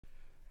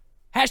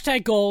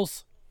Hashtag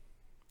goals.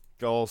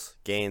 Goals,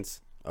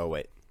 gains. Oh,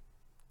 wait.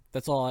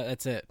 That's all.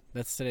 That's it.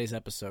 That's today's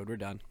episode. We're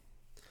done.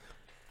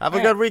 Have a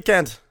All good right.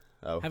 weekend.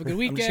 Oh, Have a good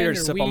weekend. I'm just here to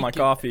or sip on my week.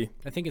 coffee.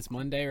 I think it's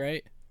Monday,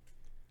 right?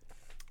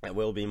 it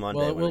will be Monday.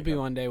 Well, it when will be comes.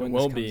 Monday when It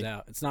this will comes be.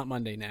 out. It's not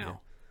Monday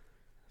now.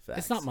 Facts.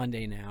 It's not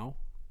Monday now.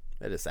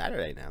 It is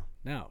Saturday now.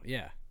 No,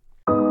 yeah.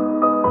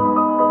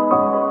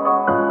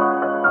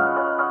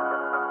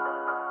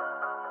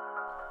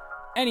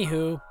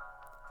 Anywho,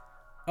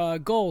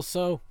 goals.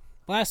 So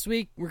last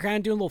week we're kind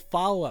of doing a little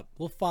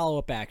follow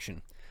up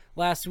action.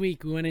 Last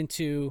week we went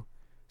into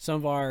some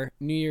of our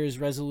New Year's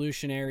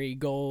resolutionary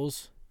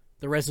goals,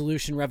 the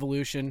resolution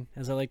revolution,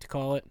 as I like to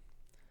call it.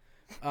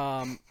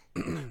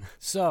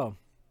 So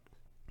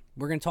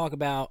we're going to talk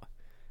about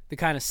the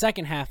kind of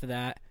second half of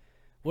that.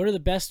 What are the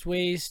best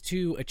ways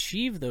to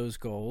achieve those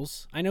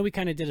goals? I know we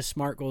kind of did a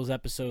SMART goals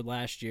episode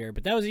last year,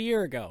 but that was a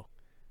year ago.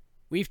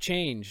 We've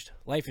changed.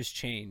 Life has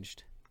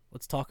changed.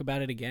 Let's talk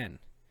about it again.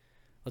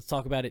 Let's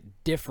talk about it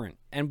different.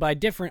 And by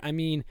different, I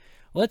mean,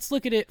 let's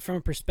look at it from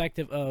a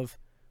perspective of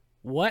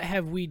what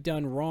have we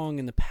done wrong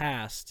in the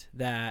past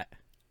that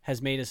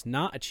has made us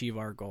not achieve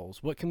our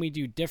goals? What can we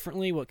do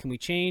differently? What can we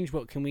change?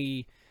 What can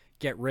we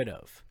get rid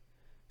of?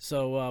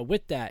 So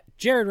with that,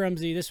 Jared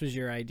Rumsey, this was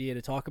your idea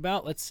to talk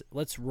about.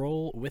 Let's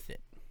roll with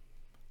it.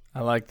 I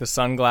like the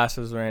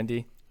sunglasses,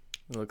 Randy.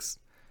 It looks.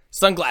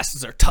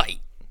 Sunglasses are tight.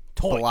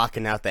 Toy.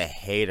 Blocking out the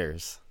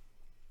haters.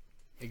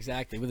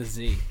 Exactly, with a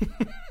Z.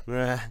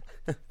 I've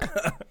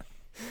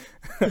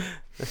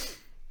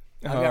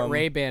got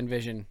Ray-Ban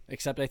vision,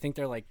 except I think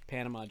they're like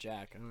Panama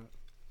Jack.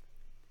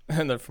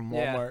 And they're from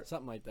Yeah, Walmart.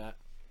 something like that.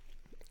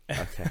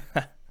 Okay.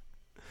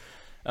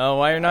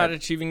 Why you're not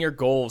achieving your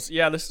goals?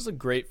 Yeah, this is a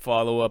great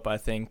follow-up, I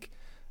think,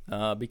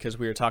 because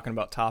we were talking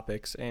about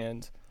topics.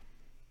 And,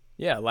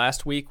 yeah,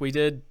 last week we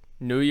did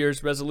New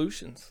Year's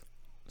resolutions.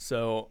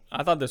 So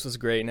I thought this was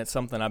great, and it's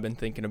something I've been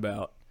thinking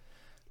about.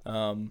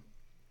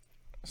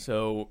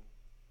 So,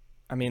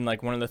 I mean,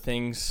 like one of the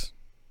things,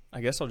 I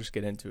guess I'll just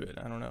get into it.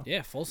 I don't know.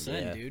 Yeah, full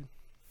send, Yeah. dude.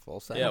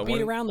 Full set. Yeah, Beat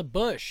one- around the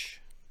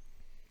bush.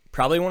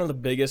 Probably one of the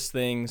biggest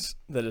things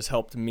that has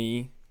helped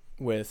me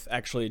with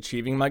actually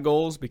achieving my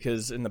goals,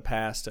 because in the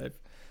past I've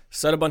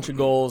set a bunch of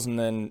goals and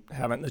then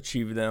haven't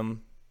achieved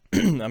them.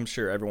 I'm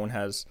sure everyone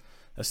has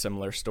a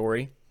similar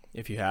story.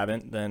 If you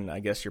haven't, then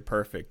I guess you're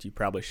perfect. You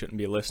probably shouldn't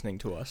be listening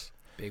to us.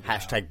 Big wow.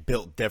 Hashtag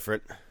built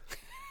different.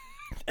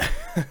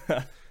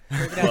 Well,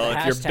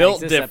 if you're Hashtags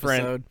built this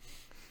different, episode.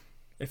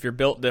 if you're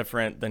built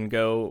different, then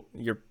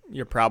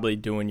you're probably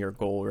doing your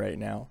goal right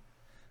now.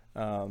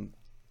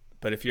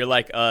 But if you're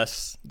like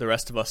us, the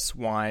rest of us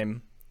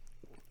swine,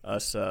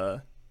 us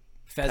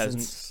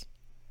Pheasants.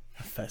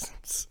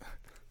 pheasants,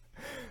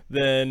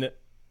 then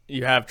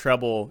you have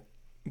trouble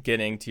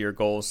getting to your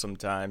goals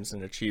sometimes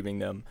and achieving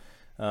them.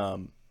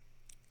 And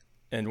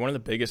one of the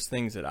biggest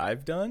things that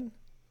I've done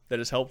that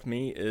has helped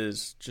me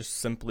is just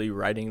simply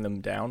writing them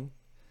down.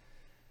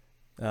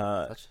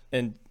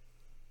 And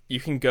you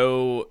can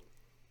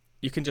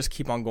just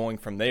keep on going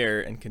from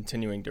there and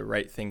continuing to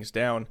write things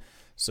down.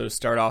 So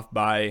start off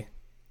by,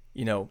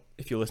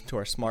 if you listen to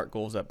our SMART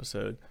goals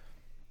episode,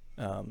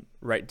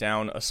 write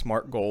down a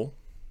SMART goal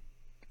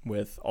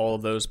with all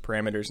of those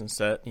parameters and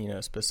set,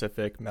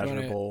 specific,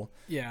 measurable,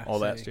 Yeah, all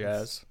that say,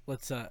 jazz.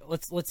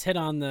 Let's hit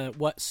on the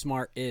what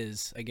SMART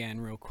is again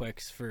real quick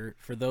for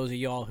those of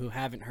y'all who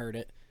haven't heard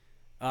it.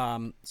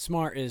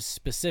 SMART is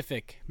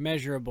specific,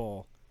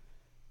 measurable,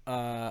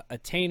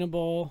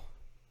 attainable,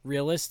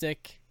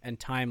 realistic, and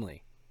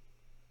timely.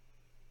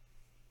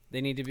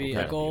 They need to be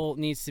Okay. a goal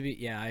needs to be.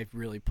 Yeah, I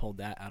really pulled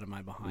that out of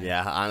my behind.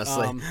 Yeah,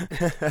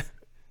 honestly.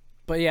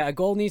 But yeah, a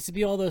goal needs to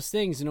be all those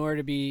things in order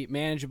to be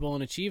manageable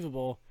and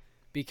achievable,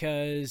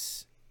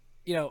 because,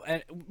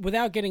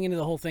 without getting into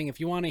the whole thing,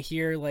 if you want to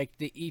hear like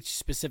each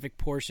specific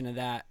portion of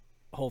that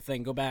whole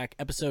thing, go back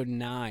episode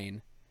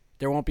 9.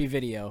 There won't be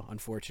video,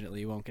 unfortunately.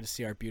 You won't get to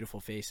see our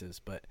beautiful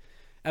faces, but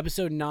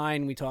episode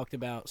 9 we talked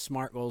about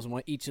SMART goals and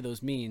what each of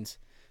those means.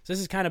 So this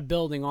is kind of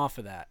building off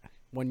of that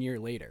 1 year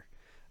later.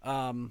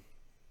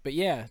 But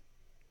yeah,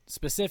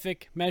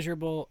 specific,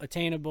 measurable,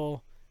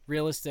 attainable,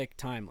 realistic,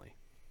 timely.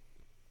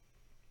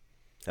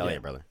 Hell yeah,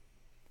 brother.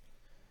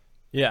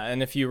 Yeah,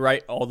 and if you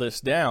write all this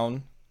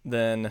down,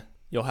 then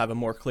you'll have a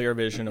more clear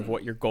vision of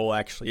what your goal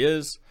actually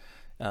is,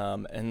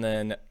 and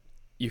then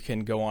you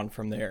can go on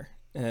from there.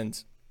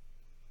 And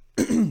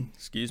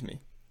excuse me.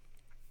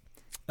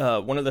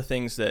 One of the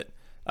things that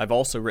I've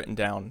also written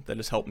down that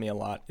has helped me a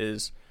lot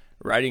is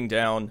writing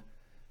down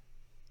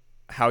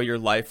how your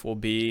life will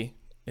be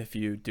if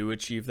you do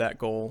achieve that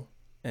goal,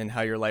 and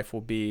how your life will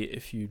be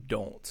if you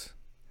don't.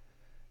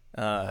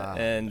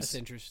 And That's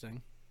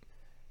interesting.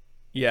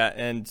 yeah,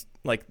 and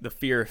like the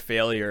fear of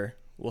failure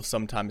will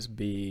sometimes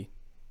be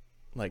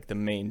like the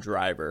main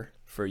driver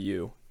for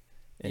you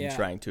in Yeah.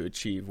 trying to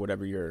achieve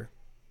whatever you're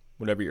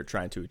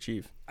trying to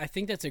achieve. I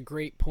think that's a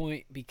great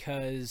point,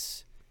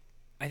 because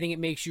I think it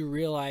makes you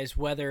realize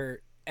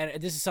whether, and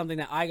this is something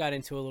that I got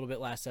into a little bit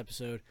last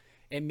episode,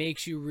 it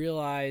makes you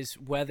realize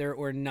whether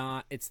or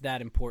not it's that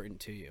important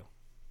to you.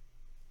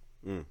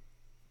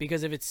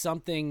 Because if it's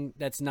something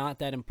that's not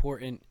that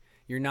important,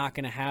 you're not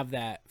going to have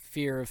that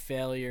fear of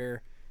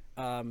failure,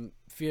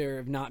 fear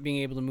of not being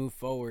able to move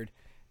forward.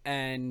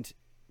 And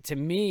to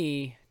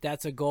me,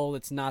 that's a goal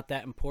that's not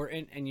that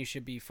important, and you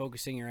should be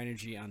focusing your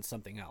energy on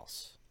something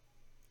else.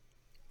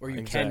 Or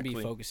you can be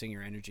focusing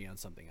your energy on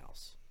something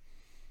else.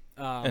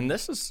 And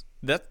this is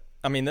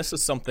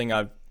something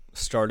I've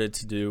started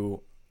to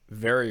do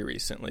very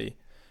recently,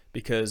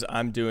 because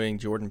I'm doing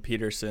Jordan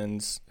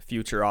Peterson's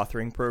future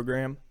authoring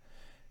program.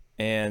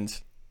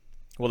 And,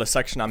 well, the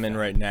section I'm in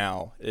right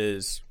now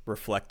is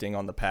reflecting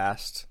on the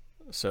past.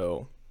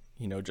 So,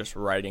 just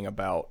writing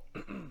about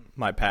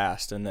my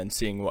past and then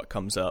seeing what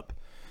comes up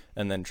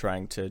and then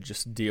trying to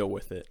just deal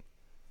with it.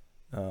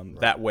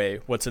 That way,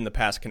 what's in the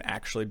past can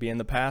actually be in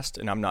the past,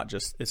 and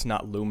it's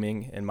not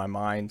looming in my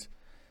mind,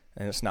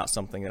 and it's not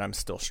something that I'm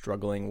still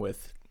struggling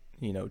with,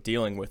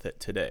 dealing with it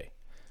today.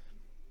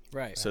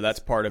 Right. So that's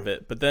part of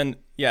it. But then,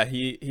 yeah,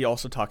 he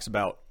also talks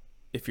about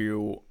if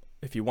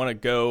you want to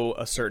go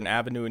a certain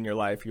avenue in your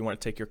life, you want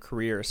to take your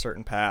career a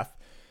certain path,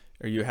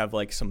 or you have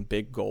like some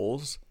big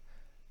goals,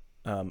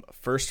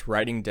 first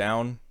writing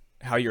down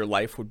how your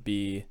life would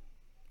be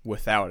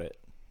without it,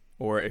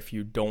 or if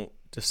you don't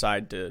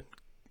decide to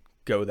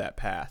go that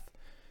path.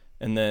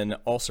 And then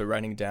also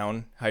writing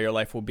down how your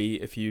life will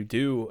be if you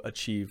do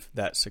achieve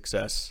that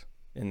success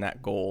in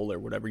that goal or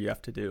whatever you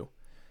have to do.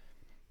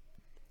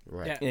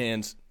 Right. Yeah.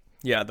 And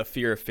yeah, the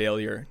fear of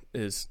failure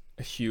is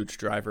a huge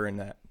driver in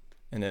that.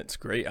 And it's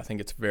great. I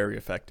think it's very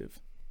effective.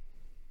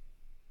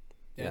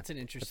 Yeah, that's an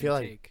interesting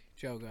take.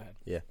 Joe, go ahead.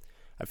 Yeah.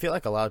 I feel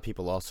like a lot of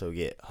people also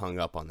get hung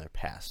up on their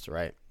past,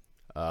 right?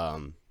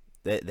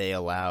 They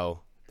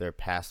allow their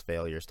past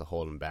failures to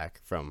hold them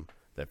back from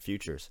their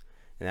futures.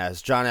 And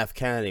as John F.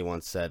 Kennedy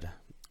once said,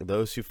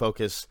 those who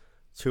focus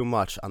too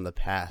much on the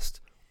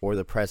past or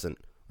the present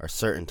are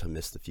certain to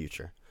miss the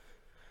future.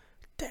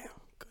 Damn.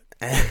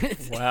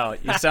 Good. Wow.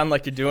 You sound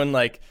like you're doing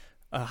like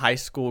a high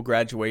school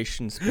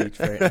graduation speech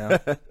right now.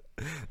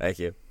 Thank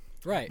you.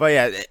 Right. But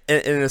yeah,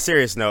 in a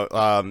serious note,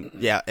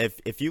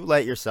 if you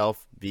let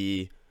yourself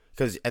be,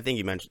 because I think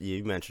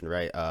you mentioned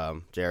right,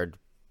 Jared,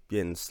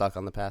 getting stuck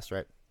on the past,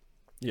 right?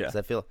 Yeah. 'Cause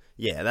I feel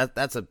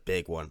that's a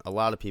big one. A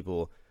lot of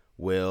people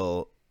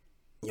will,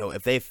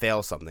 if they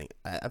fail something,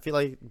 I feel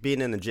like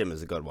being in the gym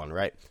is a good one,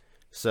 right?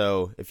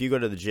 So if you go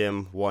to the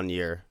gym 1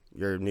 year,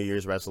 your New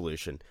Year's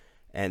resolution,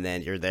 and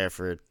then you're there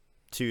for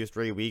 2 or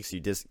 3 weeks,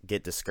 you just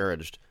get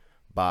discouraged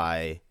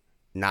by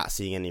not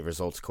seeing any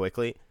results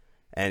quickly,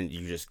 and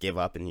you just give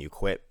up and you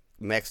quit.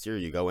 Next year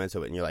you go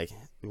into it and you're like,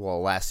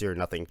 well, last year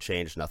nothing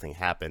changed, nothing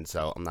happened,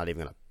 so I'm not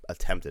even going to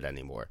attempt it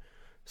anymore.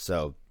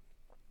 So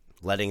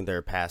letting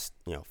their past,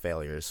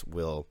 failures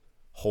will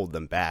hold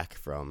them back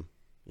from,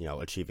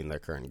 achieving their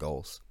current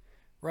goals.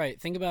 Right.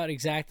 Think about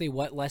exactly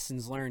what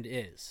lessons learned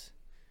is.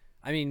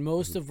 I mean,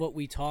 most of what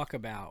we talk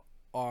about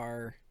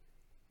are,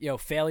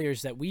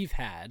 failures that we've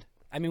had.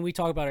 I mean, we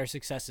talk about our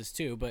successes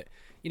too, but,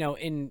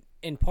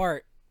 in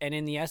part and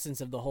in the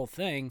essence of the whole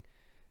thing,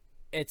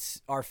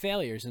 it's our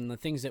failures and the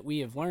things that we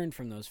have learned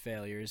from those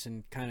failures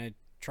and kind of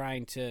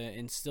trying to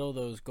instill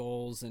those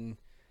goals and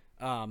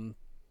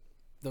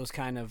those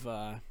kind of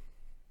the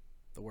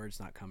word's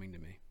not coming to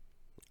me.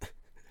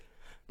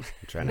 I'm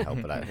trying to help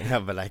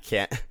it, but I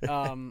can't.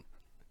 To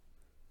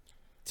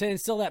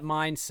instill that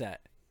mindset,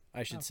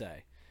 I should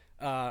say.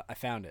 I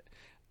found it.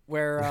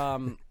 Where,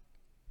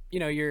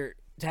 you're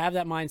to have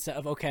that mindset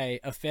of, okay,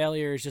 a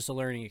failure is just a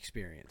learning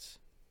experience.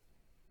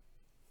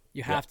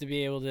 You have to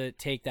be able to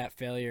take that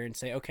failure and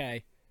say,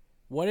 okay,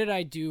 what did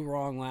I do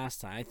wrong last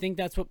time? I think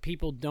that's what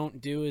people don't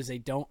do is they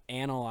don't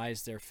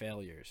analyze their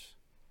failures.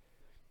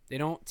 They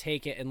don't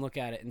take it and look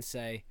at it and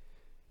say,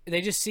 they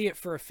just see it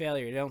for a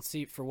failure. They don't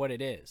see it for what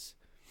it is.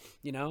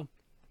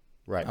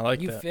 Right. I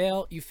like you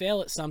that. You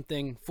fail at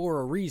something for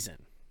a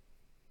reason.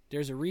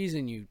 There's a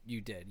reason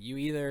you did. You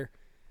either,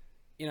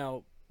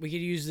 we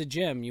could use the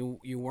gym.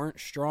 You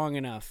weren't strong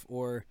enough,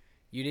 or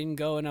you didn't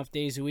go enough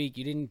days a week.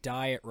 You didn't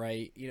diet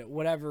right.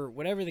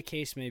 Whatever the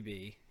case may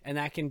be, and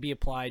that can be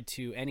applied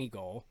to any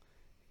goal.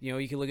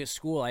 You can look at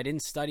school. I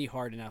didn't study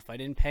hard enough. I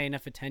didn't pay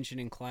enough attention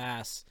in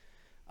class.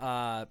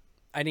 I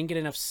didn't get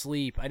enough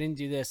sleep. I didn't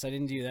do this. I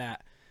didn't do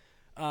that.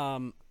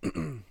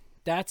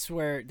 That's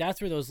where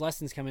those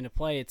lessons come into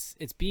play.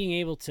 It's being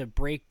able to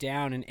break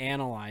down and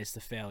analyze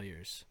the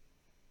failures.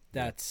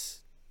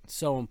 That's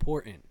so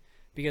important,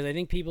 because I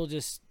think people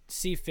just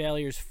see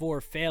failures for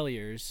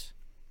failures,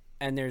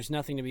 and there's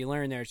nothing to be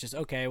learned there. It's just,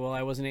 okay, well,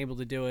 I wasn't able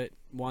to do it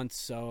once,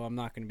 so I'm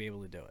not going to be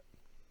able to do it.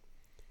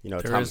 There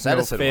Thomas is no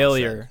Edison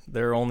failure.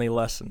 There are only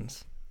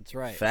lessons. That's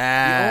right.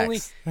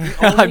 Facts. The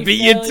I only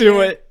beat you to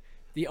it.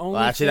 The only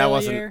actually, that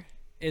failure wasn't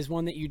is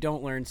one that you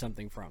don't learn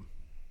something from.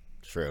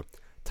 true.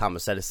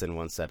 Thomas Edison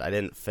once said, I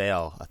didn't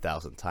fail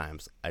 1,000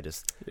 times. I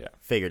just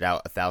figured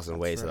out 1,000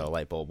 ways that a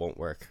light bulb won't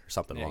work, or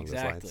something along those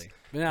lines.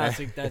 But no,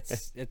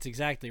 that's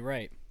exactly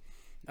right.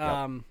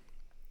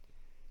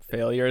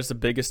 Failure is the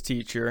biggest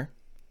teacher.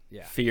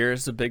 Yeah. Fear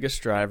is the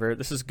biggest driver.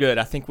 This is good.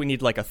 I think we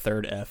need like a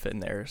third F in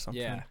there or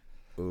something. Yeah.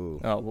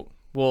 Ooh. Oh,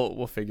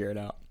 we'll figure it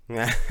out.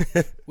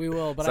 We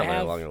will, but Somewhere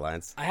along the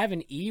lines. I have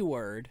an E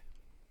word.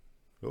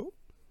 Ooh.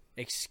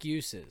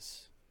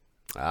 Excuses.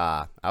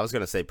 I was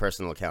gonna say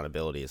personal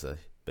accountability is a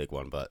big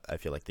one, but I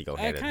feel like they go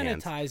hand in hand. It kind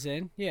of ties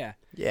in, yeah.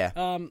 Yeah.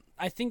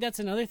 I think that's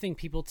another thing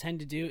people tend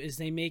to do is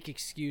they make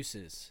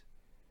excuses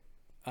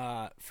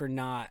for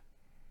not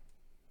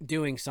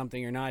doing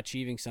something or not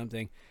achieving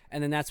something,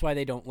 and then that's why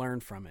they don't learn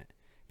from it.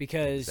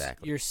 Because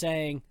you're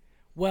saying,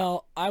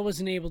 well, I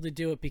wasn't able to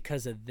do it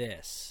because of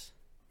this,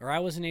 or I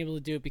wasn't able to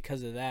do it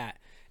because of that.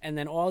 And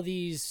then all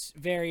these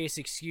various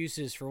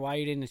excuses for why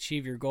you didn't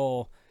achieve your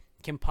goal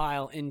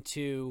compile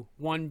into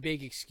one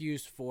big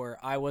excuse for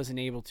I wasn't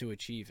able to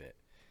achieve it.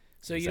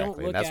 So you don't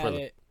look at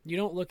it. You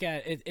don't look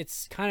at it.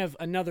 It's kind of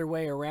another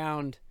way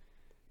around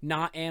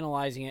not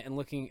analyzing it and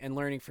looking and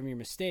learning from your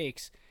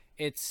mistakes.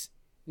 It's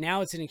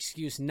an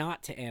excuse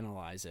not to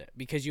analyze it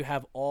because you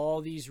have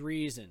all these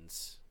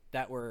reasons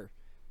that were,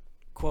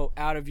 quote,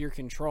 out of your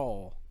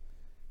control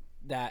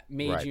that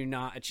made you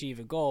not achieve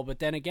a goal. But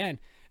then again,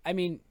 I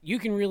mean, you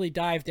can really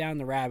dive down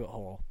the rabbit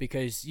hole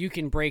because you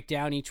can break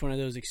down each one of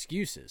those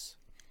excuses.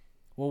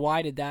 Well,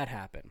 why did that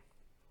happen?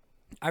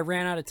 I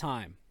ran out of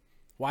time.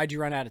 Why'd you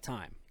run out of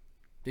time?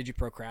 Did you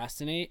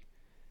procrastinate?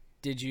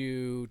 Did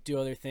you do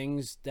other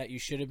things that you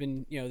should have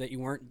been, that you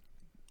weren't,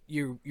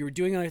 you were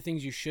doing other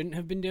things you shouldn't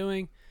have been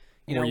doing?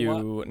 Were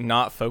you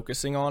not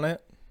focusing on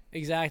it?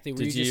 Exactly.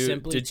 Were you just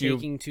simply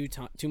taking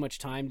too much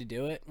time to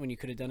do it when you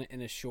could have done it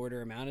in a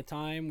shorter amount of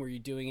time? Were you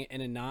doing it in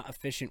a not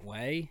efficient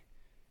way?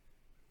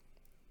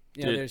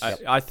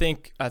 I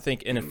think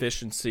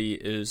inefficiency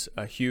is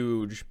a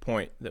huge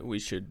point that we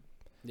should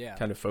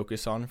kind of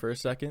focus on for a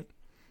second.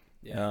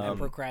 Yeah, and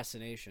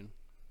procrastination.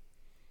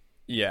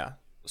 Yeah.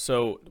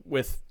 So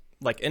with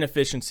like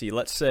inefficiency,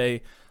 let's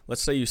say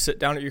you sit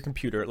down at your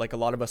computer, like a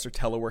lot of us are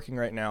teleworking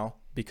right now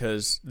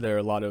because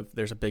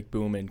there's a big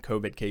boom in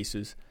COVID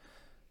cases.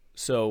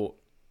 So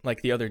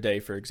like the other day,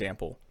 for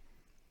example,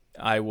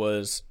 I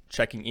was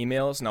checking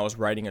emails and I was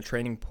writing a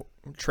training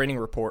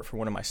report for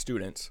one of my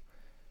students.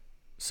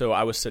 So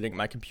I was sitting at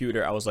my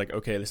computer. I was like,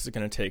 okay, this is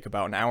going to take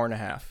about an hour and a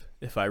half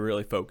if I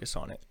really focus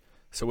on it.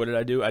 So what did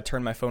I do? I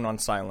turned my phone on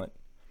silent.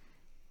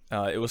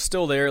 It was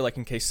still there, like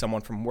in case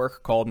someone from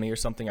work called me or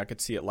something, I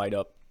could see it light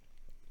up.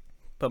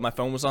 But my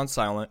phone was on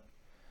silent,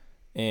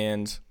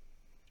 and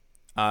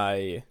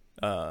I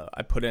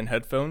put in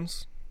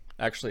headphones.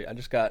 Actually, I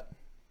just got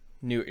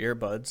new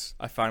earbuds.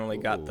 I finally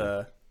got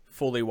the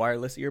fully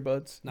wireless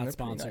earbuds. Not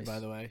sponsored, by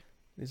the way.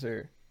 These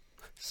are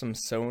some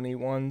Sony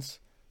ones.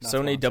 Not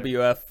Sony sponsored.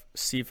 WF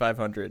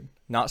C500.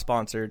 Not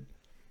sponsored.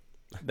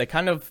 They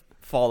kind of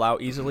fall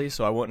out easily,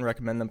 so I wouldn't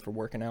recommend them for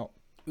working out.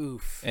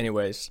 Oof.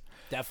 Anyways.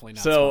 Definitely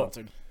not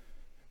sponsored.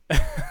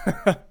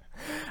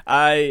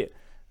 I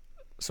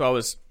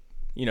was,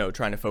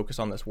 trying to focus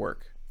on this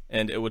work,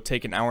 and it would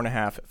take an hour and a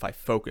half if I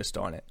focused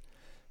on it.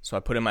 So I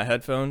put in my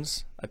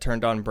headphones, I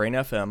turned on Brain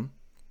FM,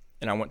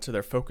 and I went to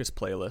their focus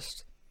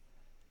playlist,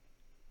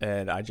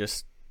 and I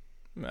just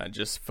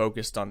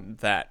focused on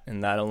that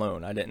and that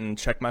alone. I didn't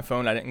check my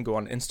phone. I didn't go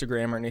on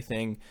Instagram or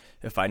anything.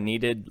 If I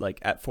needed, like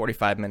at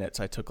 45 minutes,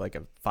 I took like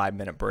a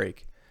 5-minute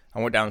break. I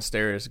went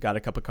downstairs, got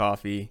a cup of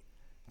coffee,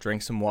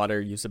 drank some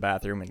water, used the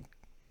bathroom,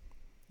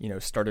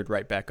 and, started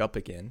right back up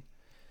again.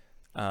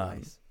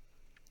 Nice.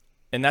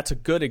 And that's a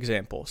good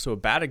example. So a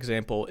bad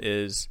example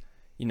is,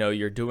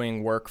 you're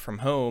doing work from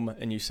home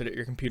and you sit at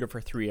your computer for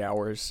 3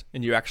 hours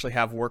and you actually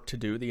have work to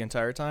do the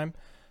entire time,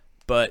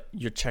 but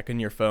you're checking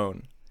your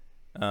phone.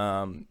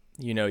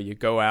 You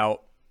go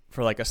out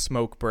for like a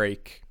smoke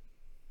break,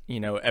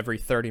 every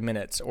 30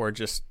 minutes or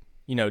just,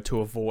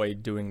 to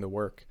avoid doing the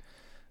work.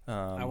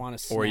 I want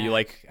to snack. Or you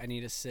I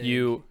need a cig.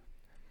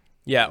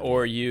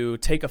 Or you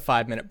take a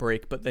 5-minute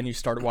break, but then you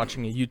start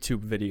watching a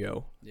YouTube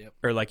video. Yep.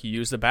 Or like you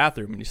use the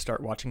bathroom and you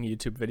start watching a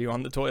YouTube video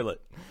on the toilet.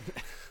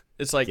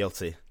 It's like,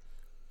 guilty.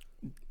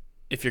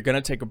 if you're going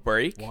to take a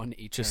break, One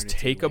just eternity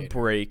take a later.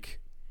 break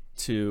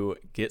to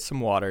get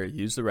some water,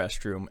 use the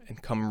restroom,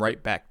 and come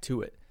right back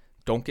to it.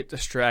 Don't get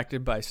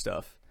distracted by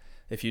stuff.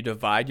 If you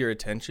divide your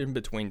attention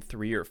between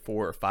 3 or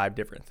 4 or 5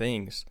 different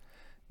things,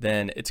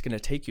 then it's going to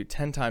take you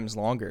 10 times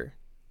longer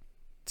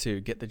to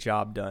get the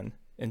job done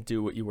and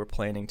do what you were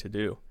planning to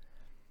do.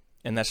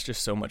 And that's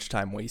just so much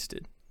time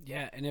wasted.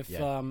 Yeah, and if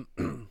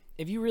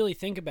you really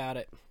think about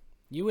it,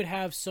 you would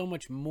have so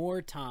much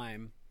more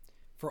time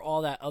for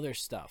all that other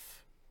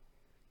stuff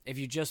if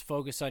you just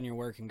focus on your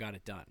work and got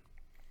it done.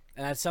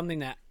 And that's something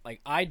that like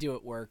I do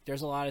at work.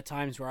 There's a lot of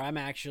times where I'm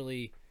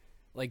actually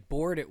like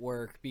bored at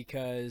work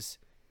because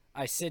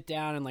I sit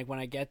down and like when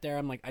I get there,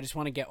 I'm like, I just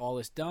want to get all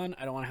this done.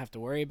 I don't want to have to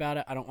worry about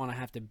it. I don't want to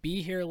have to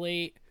be here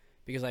late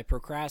because I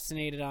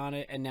procrastinated on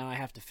it, and now I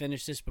have to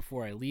finish this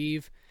before I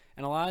leave.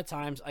 And a lot of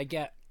times I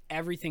get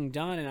everything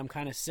done and I'm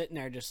kind of sitting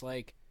there just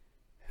like,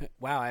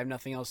 wow, I have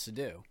nothing else to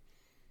do.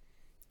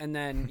 And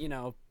then, in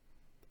a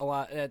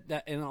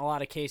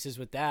lot of cases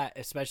with that,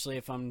 especially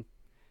if I'm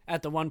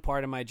at the one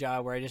part of my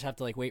job where I just have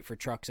to like wait for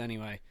trucks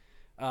anyway,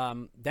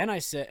 then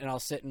I'll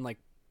sit and like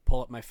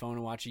pull up my phone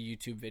and watch a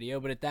YouTube video.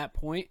 But at that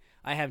point,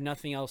 I have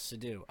nothing else to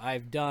do.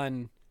 I've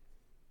done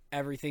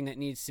everything that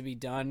needs to be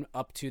done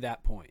up to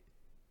that point.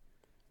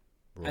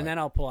 Right. And then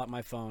I'll pull out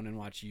my phone and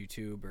watch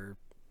YouTube or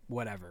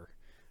whatever.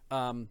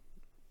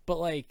 But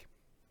like,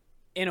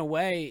 in a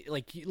way,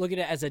 like, you look at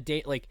it as a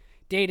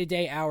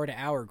day-to-day,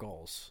 hour-to-hour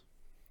goals,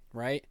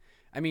 right?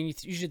 I mean,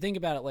 you should think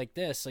about it like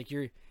this. Like,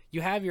 you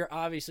have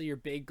obviously your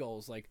big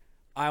goals, like,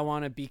 I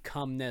want to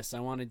become this,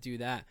 I want to do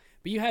that.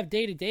 But you have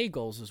day-to-day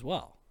goals as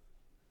well.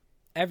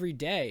 Every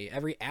day,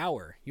 every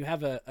hour, you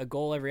have a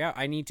goal every hour.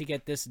 I need to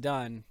get this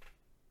done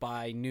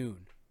by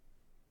noon.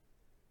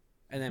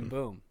 And then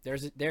boom,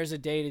 there's a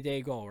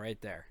day-to-day goal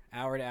right there,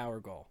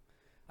 hour-to-hour goal.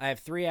 I have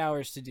 3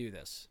 hours to do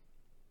this.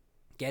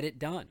 Get it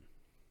done.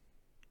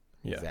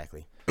 Yeah.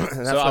 Exactly. That's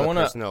where the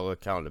personal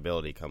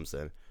accountability comes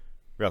in.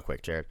 Real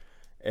quick, Jared.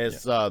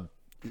 Is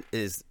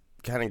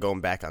kind of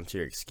going back onto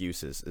your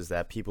excuses, is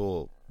that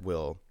people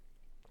will,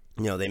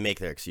 they make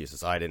their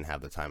excuses. Oh, I didn't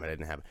have the time. I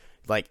didn't have.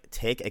 Like,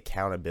 take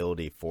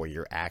accountability for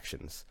your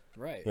actions.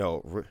 Right.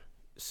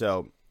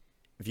 So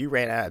if you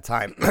ran out of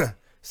time,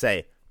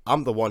 say,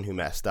 I'm the one who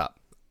messed up.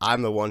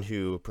 I'm the one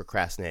who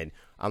procrastinated.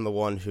 I'm the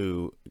one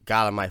who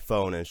got on my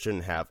phone and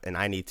shouldn't have, and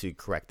I need to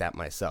correct that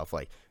myself.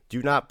 Like,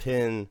 do not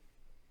pin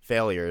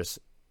failures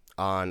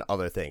on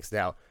other things.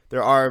 Now,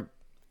 there are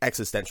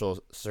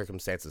existential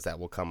circumstances that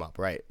will come up,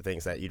 right?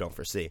 Things that you don't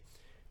foresee.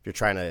 If you're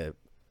trying to,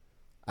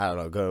 I don't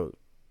know, go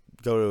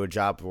to a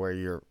job where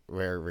it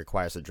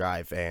requires a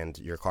drive and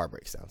your car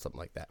breaks down, something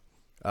like that.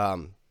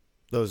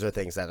 Those are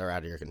things that are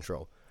out of your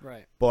control.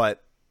 Right.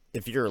 But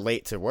if you're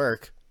late to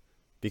work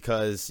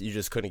because you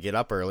just couldn't get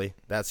up early,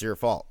 that's your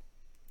fault.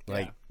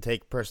 Like,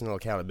 take personal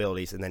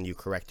accountabilities and then you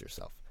correct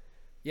yourself.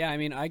 Yeah, I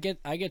mean, I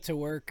get to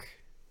work,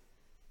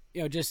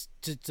 just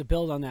to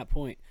build on that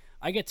point.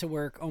 I get to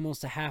work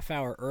almost a half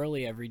hour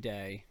early every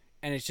day,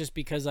 and it's just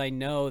because I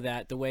know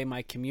that the way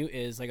my commute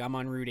is, like, I'm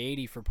on Route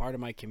 80 for part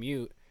of my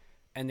commute,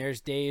 and there's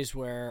days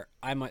where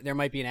there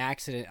might be an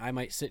accident. I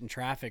might sit in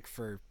traffic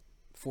for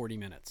 40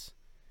 minutes.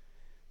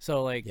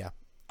 So, like,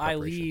 I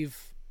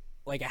leave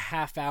like a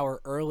half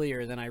hour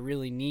earlier than I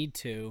really need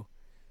to,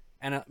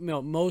 and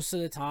most of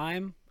the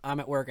time I'm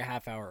at work a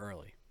half hour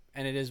early,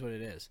 and it is what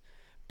it is.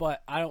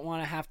 But I don't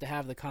want to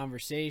have the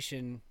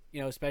conversation,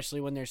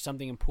 especially when there's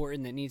something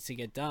important that needs to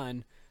get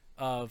done,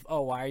 of,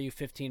 oh, why are you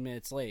 15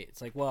 minutes late?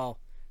 It's like, well,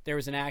 there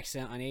was an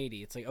accident on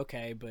 80. It's like,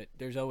 okay, but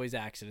there's always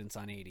accidents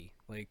on 80.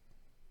 Like,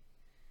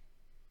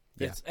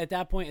 it's at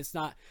that point, it's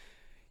not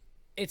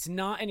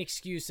an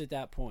excuse at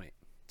that point.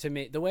 To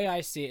me, the way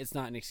I see it, it's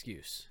not an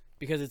excuse,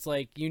 because it's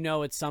like,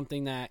 it's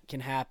something that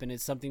can happen.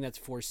 It's something that's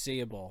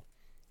foreseeable.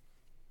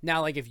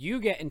 Now, like, if you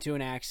get into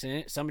an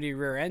accident, somebody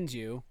rear ends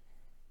you,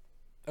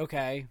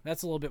 okay,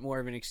 that's a little bit more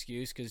of an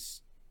excuse,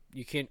 because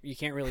you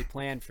can't really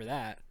plan for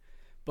that.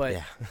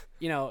 But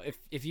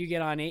if you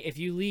get on if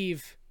you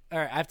leave, all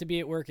right, I have to be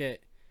at work at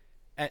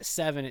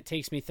 7. It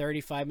takes me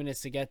 35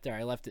 minutes to get there.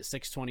 I left at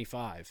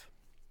 6:25,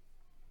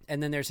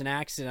 and then there's an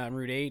accident on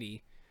Route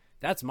 80.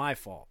 That's my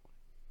fault,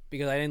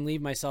 because I didn't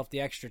leave myself the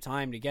extra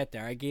time to get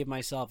there. I gave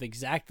myself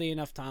exactly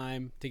enough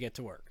time to get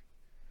to work.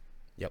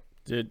 Yep,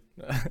 dude.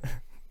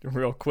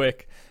 Real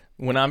quick,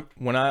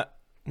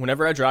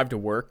 whenever I drive to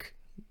work,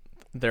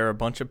 there are a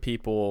bunch of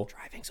people,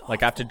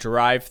 like, I have to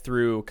drive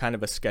through kind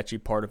of a sketchy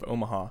part of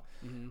Omaha,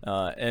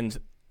 and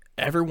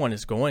everyone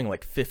is going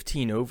like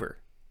 15 over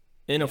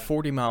in a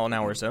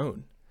 40-mile-an-hour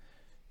zone.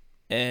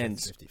 And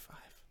 55.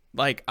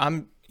 Like,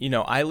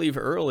 I leave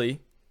early.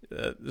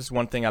 This is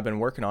one thing I've been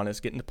working on, is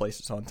getting to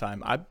places on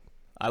time.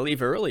 I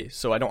leave early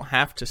so I don't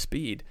have to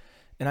speed.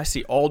 And I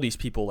see all these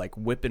people, like,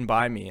 whipping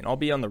by me, and I'll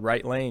be on the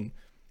right lane,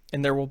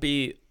 and there will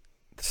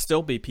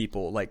still be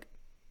people, like,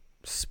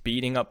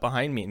 speeding up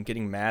behind me and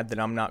getting mad that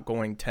I'm not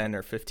going 10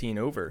 or 15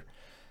 over.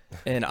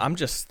 And I'm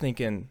just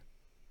thinking,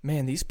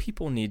 man, these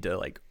people need to,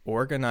 like,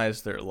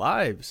 organize their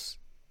lives,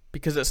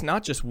 because it's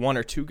not just one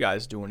or two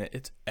guys doing it.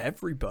 It's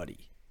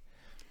everybody.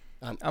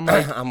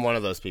 I'm one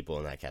of those people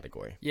in that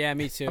category. Yeah,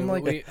 me too.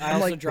 I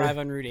also drive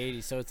on Route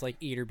 80, so it's like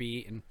eat or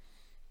beat. And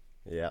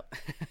yep.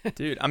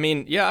 Dude, I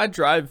mean, yeah,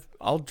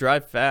 I'll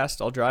drive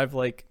fast. I'll drive,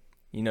 like,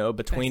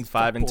 between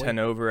 5 and 10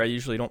 over. I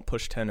usually don't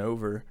push 10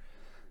 over.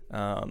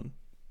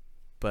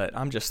 But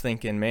I'm just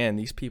thinking, man,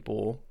 these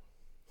people,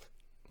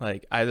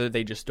 like, either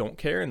they just don't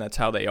care and that's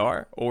how they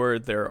are, or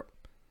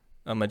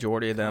a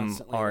majority of them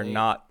are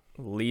not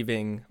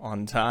leaving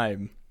on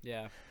time.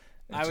 Yeah.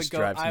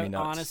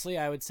 Honestly,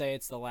 I would say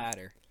it's the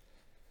latter.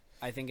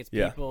 I think it's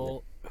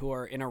people who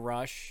are in a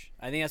rush.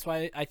 I think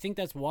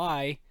that's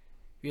why, if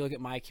you look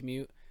at my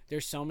commute,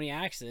 there's so many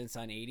accidents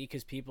on 80,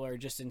 because people are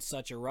just in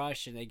such a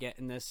rush, and they get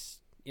in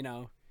this,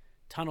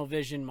 tunnel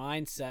vision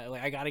mindset.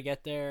 Like, I got to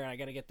get there, I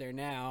got to get there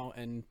now.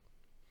 And,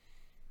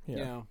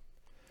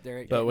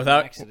 they're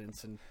without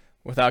accidents. And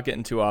without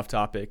getting too off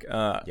topic,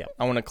 I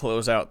want to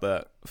close out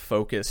the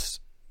focus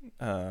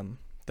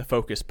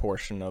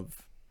portion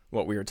of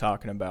what we were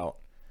talking about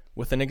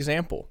with an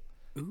example.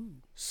 Ooh.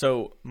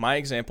 So my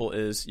example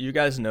is, you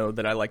guys know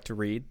that I like to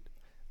read.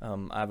 I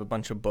have a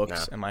bunch of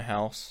books in my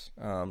house.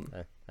 I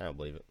don't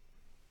believe it.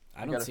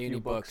 I don't see any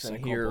books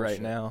in here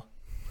right now.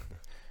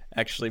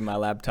 Actually, my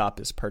laptop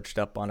is perched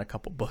up on a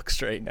couple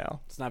books right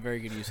now. It's not very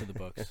good use of the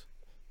books.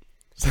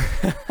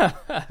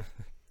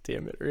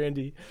 Damn it,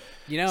 Randy.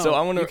 You know,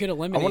 So you could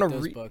eliminate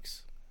those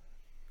books.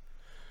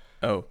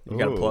 Oh, you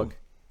got a plug?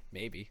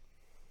 Maybe.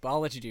 But I'll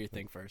let you do your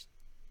thing first.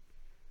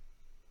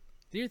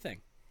 Do your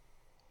thing.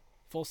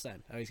 Full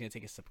send. Oh, he's going to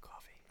take a sip of coffee.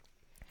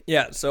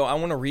 Yeah, so I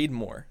want to read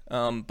more.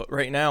 But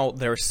right now,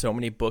 there are so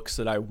many books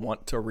that I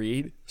want to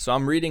read. So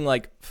I'm reading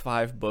like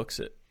 5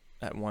 books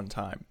at one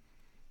time.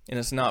 And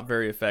it's not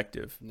very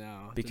effective.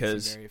 No, it because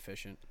doesn't seem very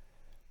efficient.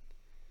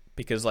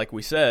 Because like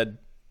we said,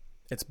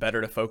 it's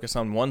better to focus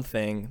on one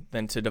thing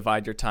than to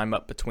divide your time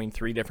up between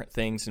 3 different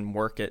things and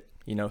work at,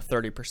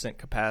 30%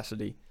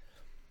 capacity.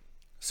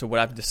 So what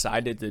I've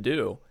decided to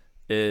do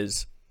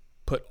is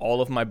put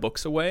all of my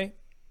books away,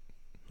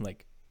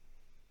 like,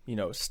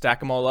 stack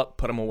them all up,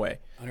 put them away.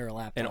 Under a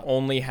laptop. And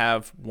only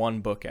have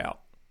one book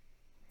out.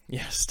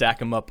 Yeah, stack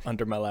them up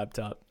under my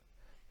laptop.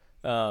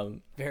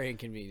 Very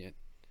inconvenient.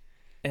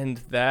 And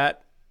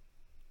that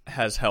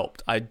has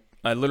helped. I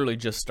literally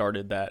just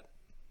started that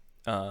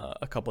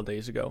a couple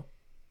days ago.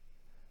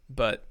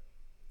 But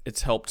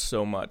it's helped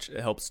so much. It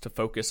helps to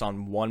focus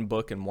on one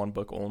book and one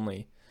book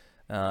only.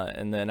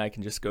 And then I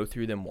can just go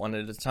through them one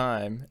at a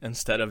time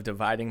instead of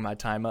dividing my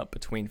time up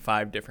between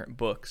 5 different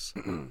books.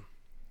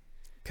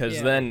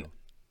 Because then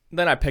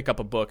I pick up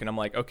a book and I'm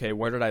like, okay,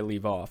 where did I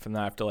leave off? And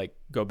then I have to like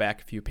go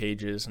back a few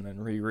pages and then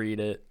reread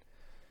it.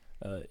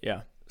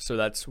 So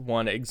that's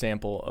one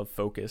example of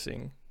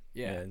focusing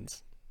and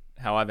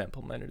how I've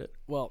implemented it.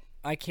 Well,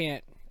 I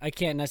can't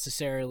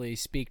necessarily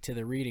speak to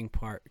the reading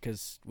part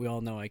because we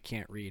all know I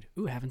can't read.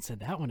 Ooh, haven't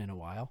said that one in a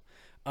while.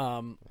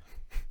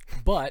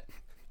 But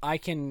I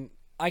can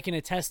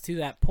attest to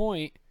that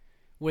point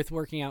with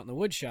working out in the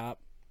wood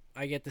shop.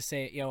 I get the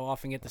same,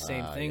 often get the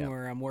same thing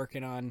where I'm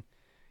working on,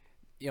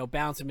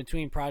 bouncing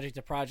between project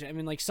to project. I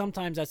mean, like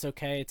sometimes that's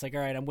okay. It's like, all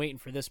right, I'm waiting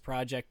for this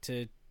project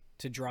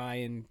to dry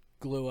and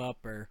glue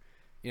up, or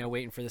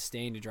waiting for the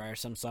stain to dry or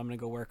something. So I'm gonna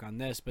go work on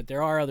this. But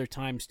there are other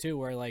times too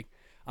where like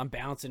I'm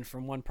bouncing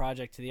from one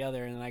project to the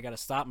other, and then I got to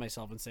stop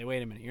myself and say,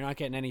 wait a minute, you're not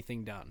getting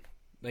anything done.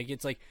 Like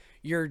it's like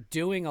you're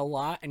doing a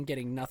lot and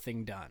getting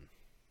nothing done.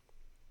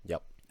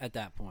 Yep. At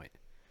that point.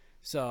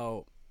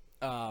 So,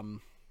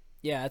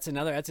 that's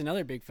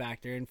another big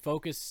factor, and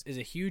focus is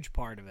a huge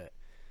part of it.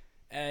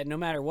 No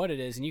matter what it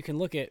is, and you can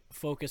look at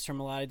focus from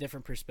a lot of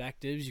different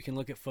perspectives. You can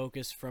look at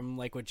focus from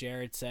like what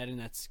Jared said, and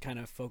that's kind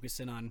of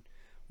focusing on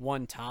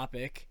one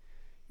topic.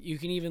 You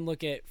can even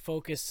look at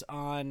focus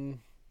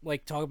on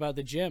like talk about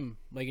the gym,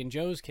 like in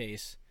Joe's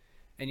case,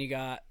 and you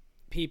got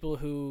people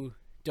who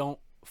don't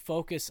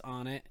focus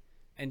on it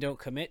and don't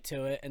commit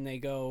to it, and they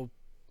go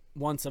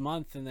once a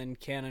month and then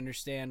can't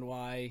understand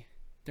why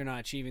they're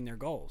not achieving their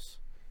goals.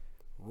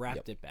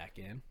 Wrapped it back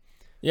in.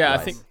 Yeah, Nice.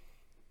 I think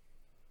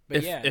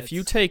if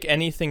you take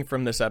anything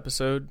from this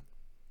episode,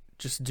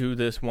 just do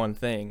this one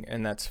thing,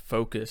 and that's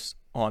focus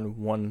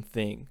on one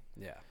thing.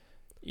 Yeah.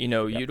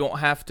 You don't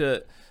have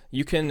to.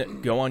 You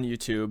can go on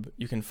YouTube.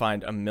 You can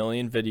find a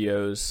million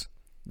videos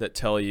that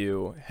tell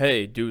you,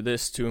 hey, do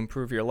this to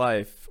improve your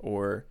life.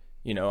 Or,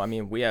 we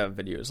have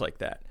videos like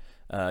that.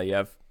 You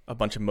have a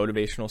bunch of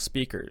motivational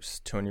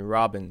speakers, Tony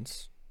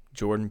Robbins,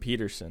 Jordan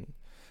Peterson,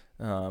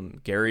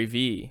 Gary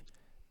Vee,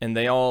 and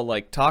they all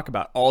like talk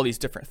about all these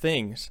different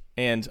things.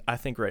 And I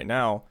think right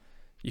now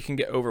you can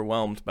get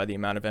overwhelmed by the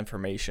amount of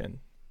information.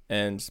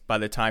 And by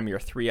the time you're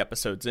 3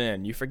 episodes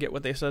in, you forget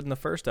what they said in the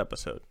first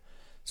episode.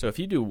 So if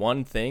you do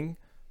one thing,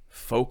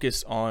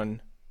 focus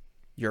on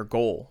your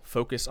goal,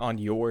 focus on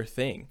your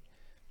thing.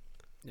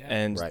 Yeah.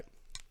 And Right.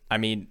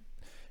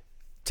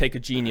 Take a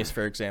genius,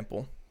 for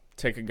example.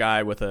 Take a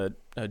guy with a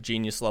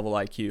genius level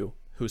IQ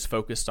who's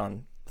focused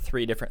on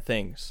 3 different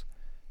things,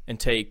 and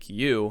take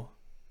you,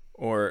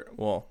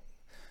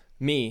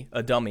 me,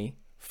 a dummy,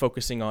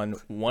 focusing on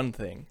one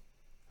thing.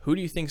 Who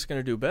do you think is going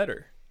to do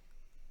better?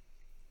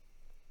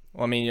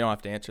 Well, you don't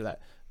have to answer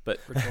that, but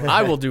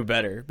I will do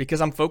better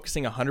because I'm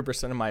focusing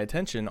 100% of my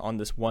attention on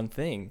this one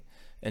thing,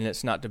 and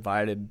it's not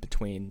divided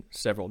between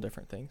several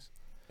different things.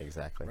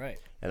 Exactly. Right.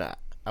 And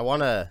I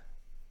want to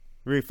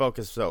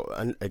refocus. So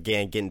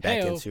again, getting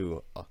back Heyo.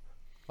 into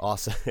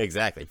also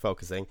exactly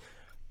focusing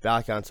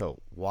back onto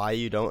why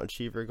you don't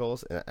achieve your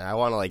goals. And I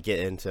want to like get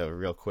into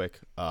real quick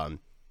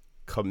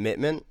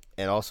commitment,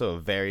 and also a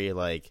very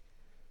like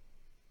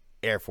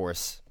Air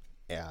Force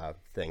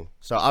thing.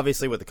 So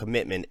obviously with the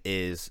commitment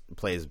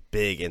plays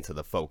big into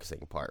the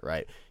focusing part,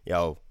 right?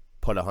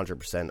 Put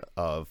 100%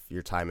 of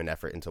your time and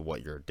effort into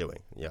what you're doing.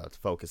 It's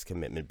focus,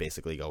 commitment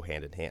basically go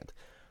hand in hand.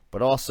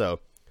 But also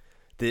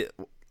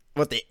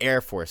what the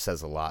Air Force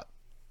says a lot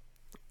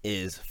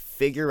is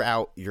figure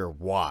out your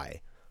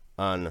why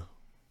on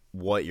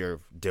what you're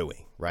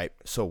doing, right?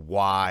 So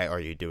why are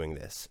you doing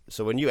this?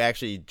 So when you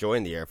actually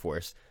join the Air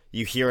Force,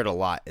 you hear it a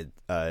lot.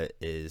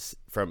 Is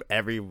from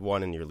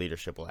everyone in your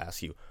leadership will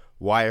ask you,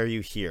 why are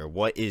you here?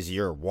 What is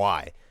your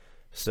why?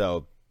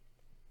 So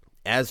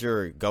as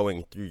you're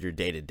going through your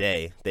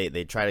day-to-day,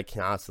 they try to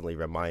constantly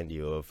remind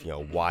you of,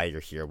 why you're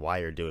here, why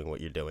you're doing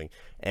what you're doing.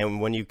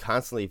 And when you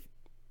constantly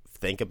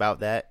think about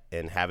that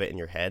and have it in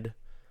your head,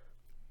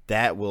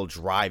 that will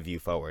drive you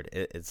forward.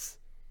 It's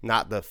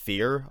not the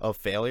fear of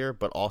failure,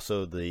 but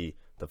also the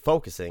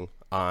focusing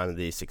on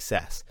the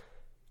success.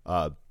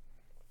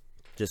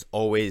 Just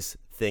always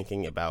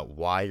thinking about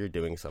why you're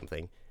doing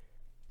something.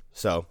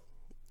 So,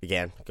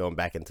 again, going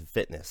back into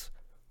fitness,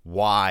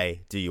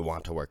 why do you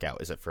want to work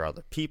out? Is it for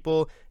other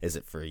people? Is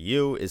it for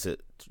you? Is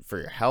it for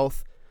your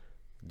health?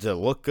 To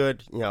look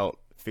good?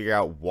 Figure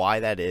out why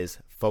that is.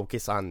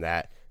 Focus on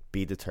that.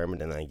 Be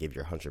determined, and then give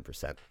your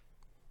 100%.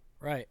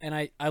 Right, and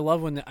I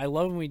love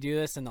when we do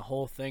this and the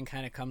whole thing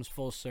kind of comes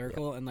full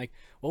circle. Yep. And like,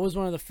 what was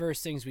one of the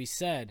first things we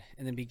said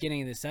in the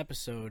beginning of this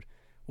episode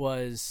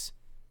was,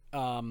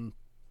 or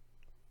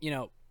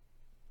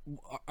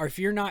if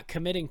you're not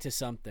committing to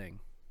something,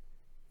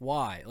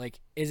 why? Like,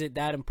 is it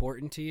that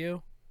important to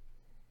you?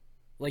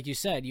 Like you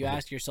said, you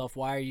ask yourself,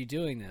 why are you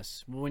doing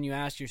this? Well, when you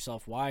ask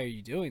yourself, why are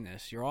you doing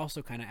this? You're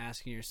also kind of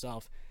asking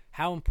yourself,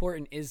 how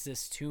important is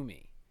this to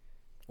me?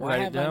 Why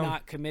have I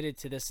not committed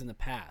to this in the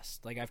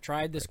past? Like, I've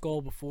tried this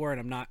goal before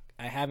and I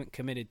haven't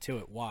committed to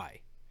it. Why?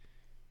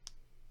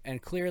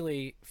 And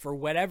clearly, for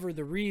whatever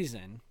the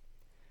reason,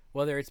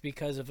 whether it's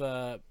because of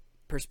a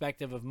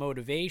perspective of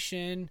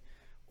motivation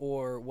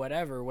or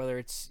whatever, whether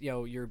it's,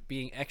 you're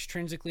being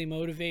extrinsically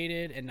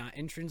motivated and not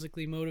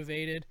intrinsically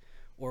motivated,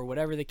 or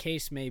whatever the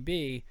case may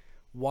be,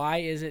 why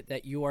is it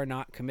that you are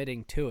not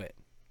committing to it?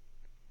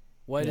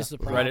 What is the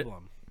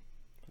problem?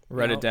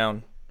 Write it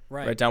down.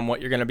 Right. Write down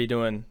what you're going to be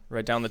doing.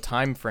 Write down the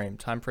time frame.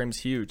 Time frame's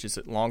huge. Is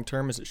it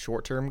long-term? Is it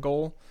short-term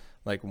goal?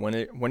 Like, when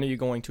are you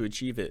going to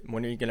achieve it?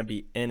 When are you going to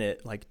be in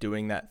it, like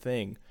doing that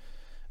thing?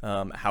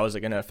 How is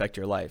it going to affect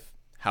your life?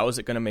 How is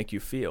it going to make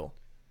you feel?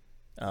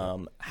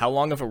 How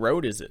long of a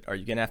road is it? Are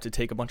you going to have to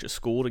take a bunch of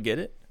school to get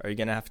it? Are you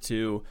going to have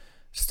to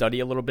study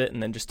a little bit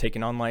and then just take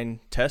an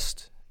online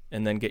test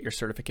and then get your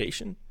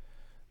certification?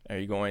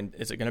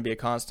 Is it going to be a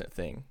constant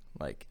thing?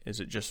 Like, is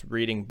it just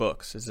reading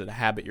books? Is it a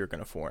habit you're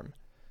going to form?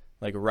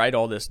 Like, write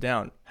all this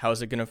down. How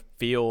is it going to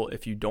feel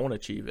if you don't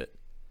achieve it?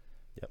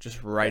 Yep.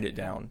 Just write it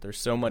down. There's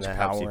so much power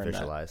helps you in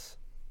visualize.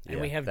 that.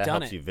 And we have done it. That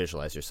helps you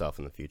visualize yourself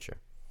in the future.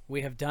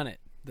 We have done it.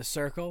 The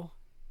circle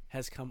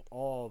has come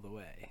all the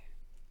way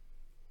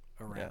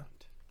around. Yeah.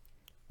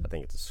 I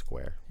think it's a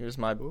square. Here's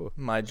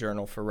my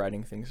journal for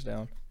writing things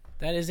down.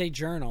 That is a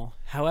journal.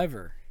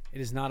 However,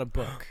 it is not a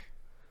book.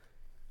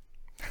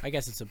 I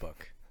guess it's a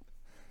book.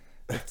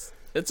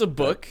 It's a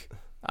book.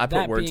 I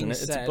put words in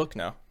it. It's a book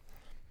now.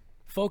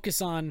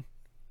 Focus on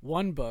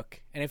one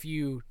book, and if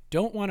you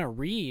don't want to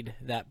read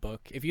that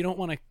book, if you don't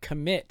want to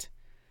commit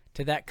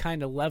to that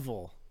kind of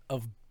level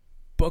of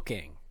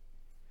booking,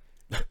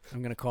 I'm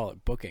going to call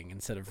it booking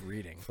instead of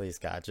reading. Please,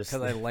 God, just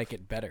because I like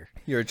it better.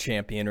 You're a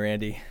champion,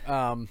 Randy.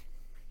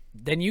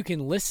 Then you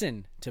can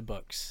listen to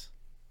books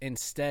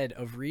instead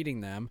of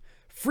reading them,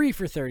 free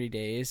for 30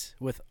 days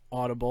with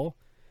Audible.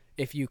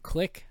 If you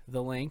click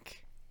the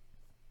link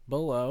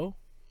below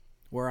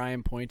where I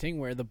am pointing,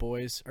 where the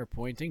boys are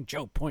pointing.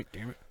 Joe, point,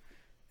 damn it.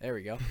 There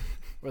we go.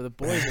 Where the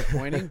boys are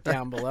pointing,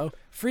 down below.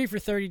 Free for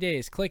 30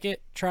 days. Click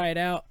it, try it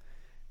out.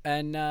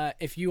 And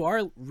if you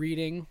are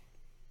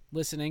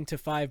listening to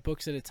 5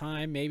 books at a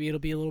time, maybe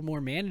it'll be a little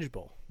more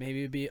manageable.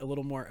 Maybe it'll be a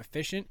little more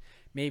efficient.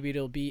 Maybe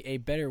it'll be a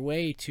better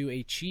way to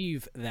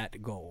achieve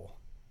that goal.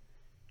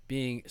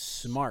 Being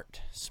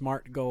smart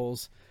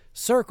goals.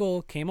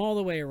 Circle came all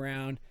the way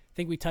around. I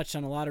think we touched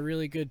on a lot of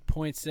really good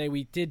points today.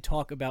 We did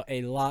talk about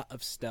a lot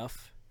of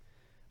stuff.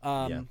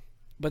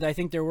 But I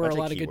think there were a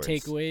lot of good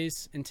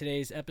takeaways in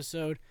today's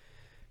episode.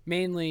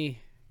 Mainly,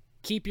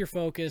 keep your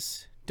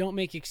focus. Don't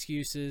make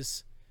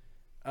excuses.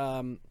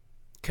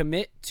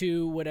 Commit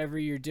to whatever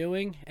you're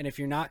doing. And if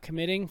you're not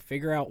committing,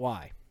 figure out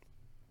why.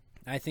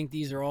 I think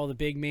these are all the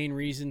big main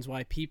reasons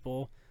why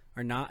people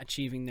are not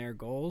achieving their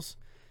goals.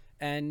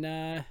 And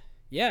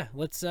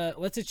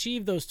let's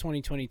achieve those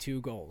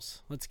 2022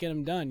 goals. Let's get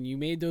them done. You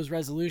made those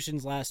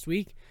resolutions last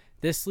week.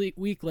 This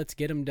week, let's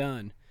get them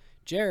done.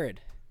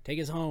 Jared, take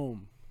us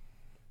home.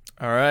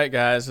 All right,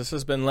 guys. This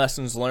has been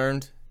Lessons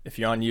Learned. If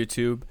you're on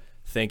YouTube,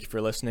 thank you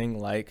for listening.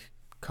 Like,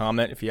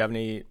 comment if you have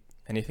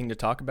anything to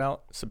talk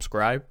about.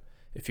 Subscribe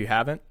if you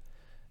haven't.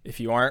 If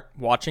you aren't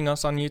watching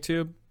us on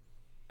YouTube,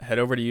 head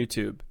over to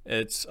YouTube.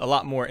 It's a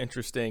lot more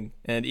interesting.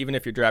 And even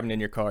if you're driving in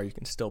your car, you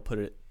can still put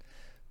it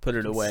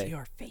away. See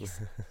our face.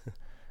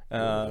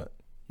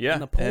 Yeah,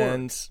 and the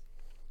pork.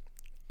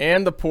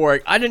 And the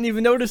pork. I didn't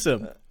even notice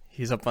him.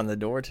 He's up on the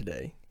door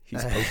today.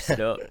 He's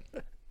posted up.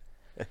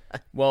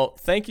 Well,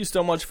 thank you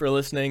so much for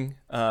listening.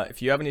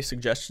 If you have any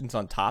suggestions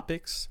on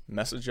topics,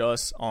 message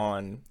us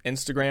on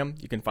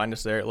Instagram. You can find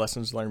us there at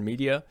Lessons Learned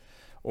Media,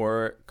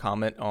 or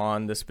comment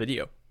on this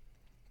video.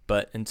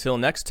 But until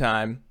next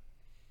time,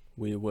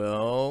 we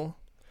will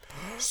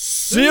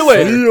see you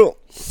later.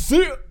 See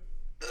you.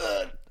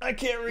 I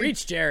can't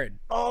Reach Jared.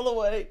 all the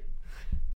way.